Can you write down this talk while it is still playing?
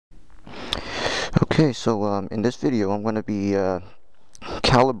Okay, so in this video I'm going to be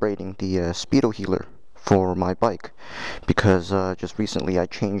calibrating the SpeedoHealer for my bike because just recently I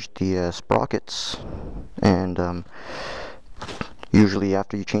changed the sprockets, and usually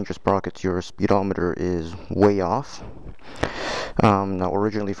after you change your sprockets your speedometer is way off. Now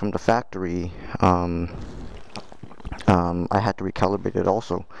originally from the factory I had to recalibrate it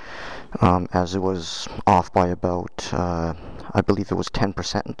also, as it was off by about I believe it was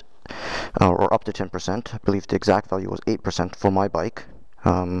 10%. Or up to 10%. I believe the exact value was 8% for my bike.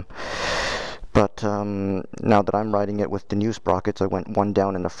 But now that I'm riding it with the new sprockets, I went one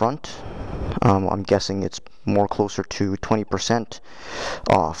down in the front. I'm guessing it's more closer to 20%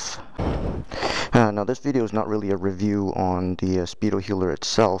 off. Now this video is not really a review on the SpeedoHealer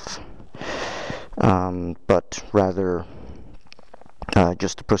itself, but rather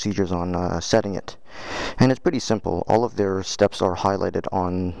just the procedures on setting it. And it's pretty simple. All of their steps are highlighted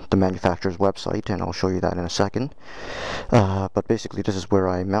on the manufacturer's website, and I'll show you that in a second. But basically this is where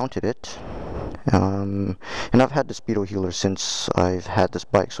I mounted it. And I've had the SpeedoHealer since I've had this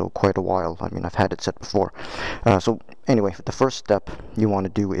bike, so quite a while. I mean, I've had it set before. So anyway, the first step you want to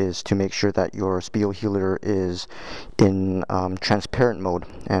do is to make sure that your SpeedoHealer is in transparent mode.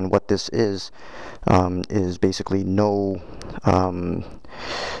 And what this is basically no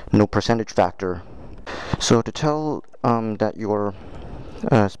percentage factor. So to tell that your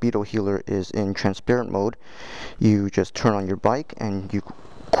SpeedoHealer is in transparent mode, you just turn on your bike and you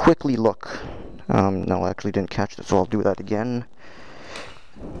quickly look. No, I actually didn't catch this, so I'll do that again.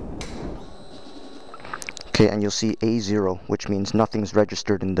 Okay, and you'll see A0, which means nothing's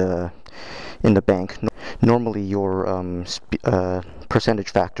registered in the bank. Normally your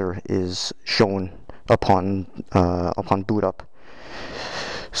percentage factor is shown upon boot up.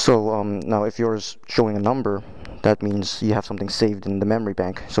 So now if yours showing a number, that means you have something saved in the memory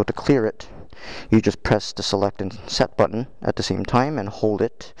bank. So to clear it, you just press the select and set button at the same time and hold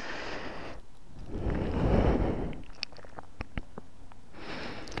it.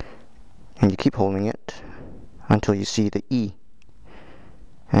 And you keep holding it until you see the E,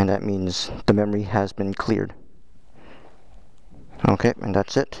 and that means the memory has been cleared. Okay, and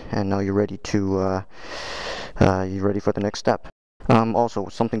that's it. And now you're ready to you're ready for the next step. Also,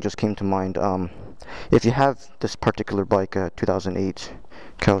 something just came to mind. If you have this particular bike, 2008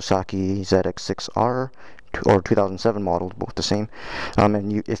 Kawasaki ZX6R or 2007 model, both the same,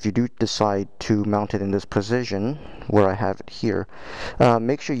 and if you do decide to mount it in this position where I have it here,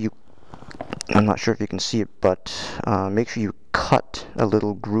 make sure you, I'm not sure if you can see it, but make sure you cut a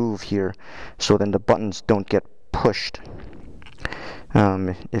little groove here so then the buttons don't get pushed.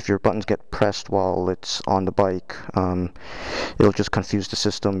 If your buttons get pressed while it's on the bike, it'll just confuse the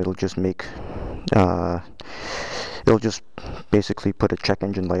system. It'll just make it'll just basically put a check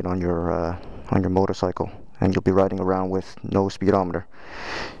engine light on your motorcycle, and you'll be riding around with no speedometer.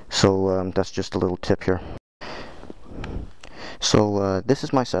 So that's just a little tip here. So this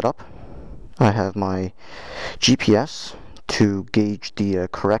is my setup. I have my GPS to gauge the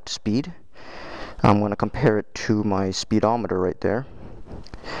correct speed. I'm going to compare it to my speedometer right there,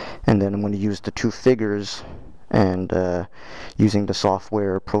 and then I'm going to use the two figures, and using the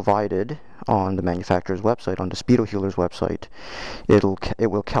software provided on the manufacturer's website, on the SpeedoHealer's website, it will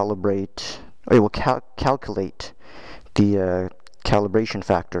calculate the calibration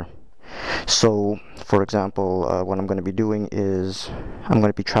factor. So for example, what I'm going to be doing is I'm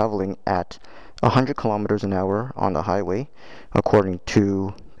going to be traveling at 100 kilometers an hour on the highway according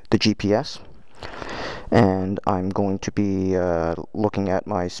to the GPS, and I'm going to be looking at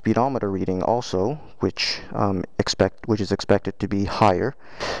my speedometer reading also, which is expected to be higher.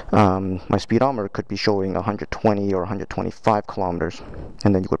 My speedometer could be showing 120 or 125 kilometers,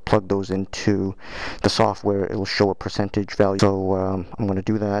 and then you would plug those into the software. It'll show a percentage value. So I'm going to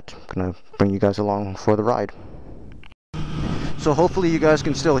do that. I'm going to bring you guys along for the ride. So hopefully you guys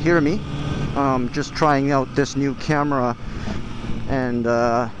can still hear me. Just trying out this new camera and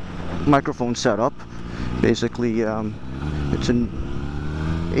microphone setup. Basically it's an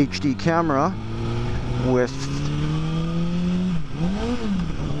HD camera with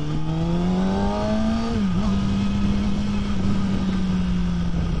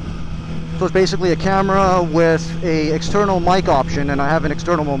so it's basically a camera with a external mic option, and I have an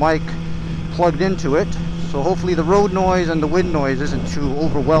external mic plugged into it, so hopefully the road noise and the wind noise isn't too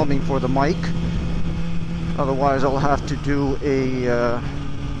overwhelming for the mic. Otherwise I'll have to do a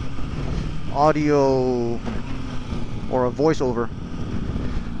audio or a voiceover.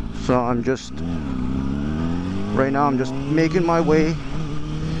 So right now I'm just making my way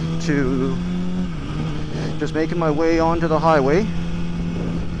onto the highway.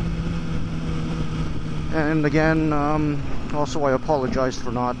 And again, also I apologize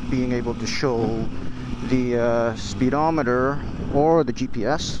for not being able to show the speedometer or the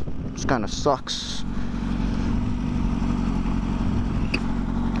GPS. It kind of sucks.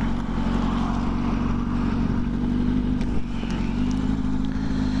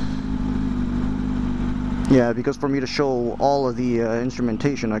 Yeah, because for me to show all of the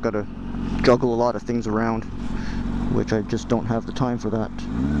instrumentation, I gotta juggle a lot of things around, which I just don't have the time for that.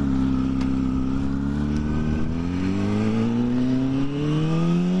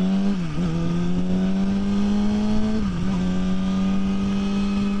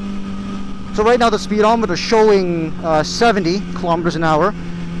 So right now the speedometer is showing 70 kilometers an hour.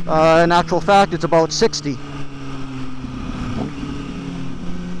 In actual fact, it's about 60.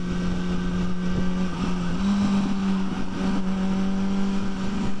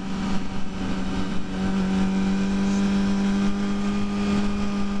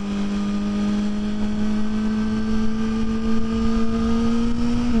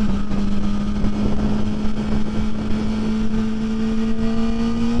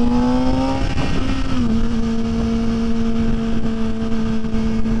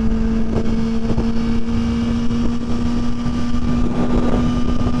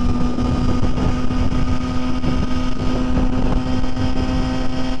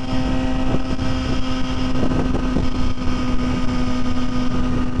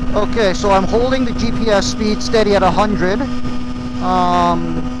 Okay, so I'm holding the GPS speed steady at 100,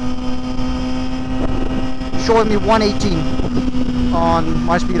 showing me 118 on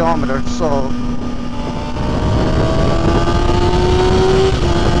my speedometer, so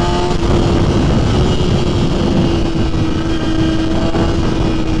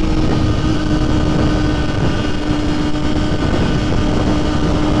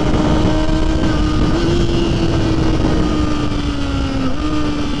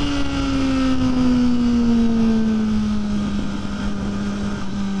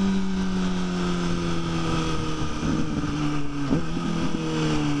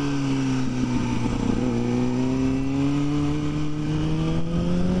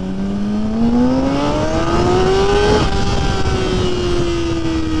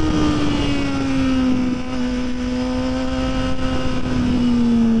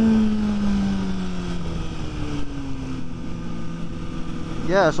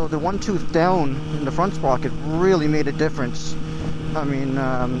yeah, so the one tooth down in the front sprocket really made a difference. I mean,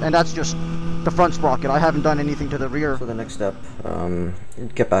 and that's just the front sprocket. I haven't done anything to the rear. So the next step,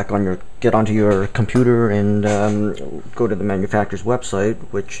 get onto your computer and go to the manufacturer's website,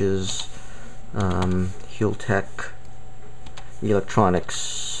 which is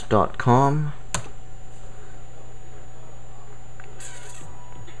HeelTechElectronics.com.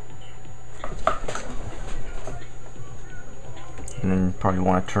 And then probably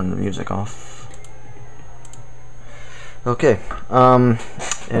want to turn the music off. Okay,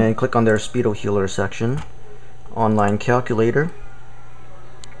 and click on their SpeedoHealer section, online calculator.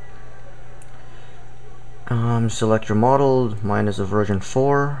 Select your model. Mine is a version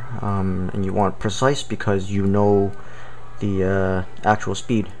 4, and you want precise because you know the actual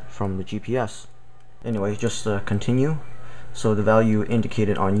speed from the GPS. Anyway, just continue. So the value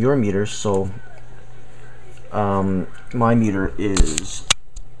indicated on your meter, so my meter is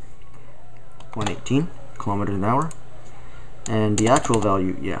 118 kilometers an hour, and the actual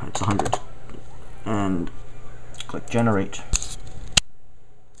value, yeah, it's 100. And click generate,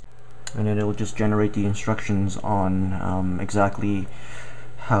 and then it'll just generate the instructions on exactly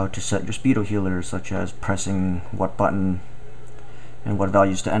how to set your SpeedoHealer, such as pressing what button and what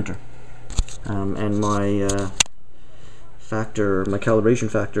values to enter. And my calibration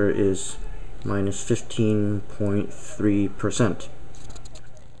factor is minus 15.3%.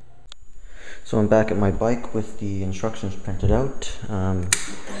 So I'm back at my bike with the instructions printed out.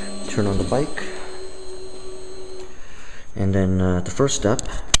 Turn on the bike, and then the first step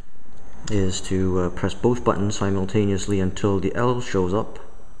is to press both buttons simultaneously until the L shows up.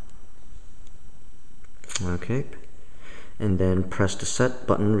 Okay, and then press the set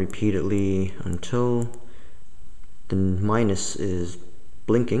button repeatedly until the minus is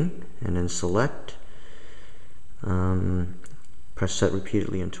blinking, and then select. Press set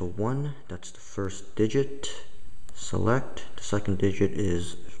repeatedly until 1. That's the first digit. Select. The second digit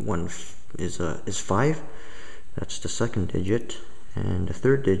is 5. That's the second digit, and the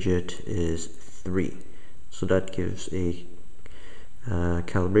third digit is 3. So that gives a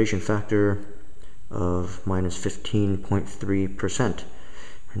calibration factor of minus 15.3%.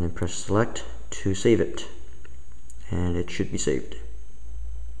 And then press select to save it, and it should be saved.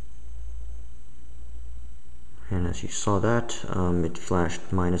 And as you saw that, it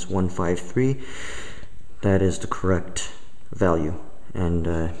flashed minus 153. that is the correct value,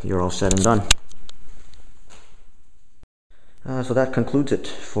 and you're all set and done. So that concludes it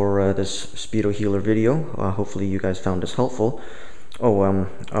for this SpeedoHealer video. Hopefully you guys found this helpful. I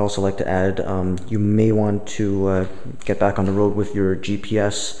also like to add, you may want to get back on the road with your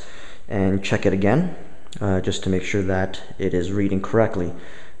GPS and check it again, just to make sure that it is reading correctly.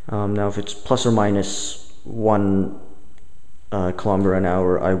 Now if it's plus or minus 1 kilometer an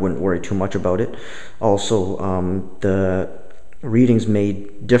hour, I wouldn't worry too much about it. Also, the readings may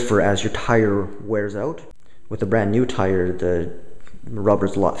differ as your tire wears out. With a brand new tire, the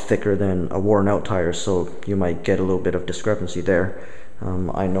rubber's a lot thicker than a worn out tire, so you might get a little bit of discrepancy there.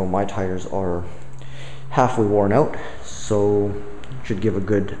 I know my tires are halfway worn out, so should give a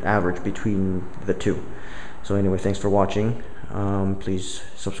good average between the two. So anyway, thanks for watching. Please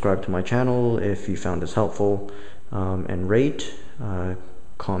subscribe to my channel if you found this helpful, and rate,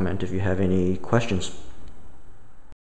 comment if you have any questions.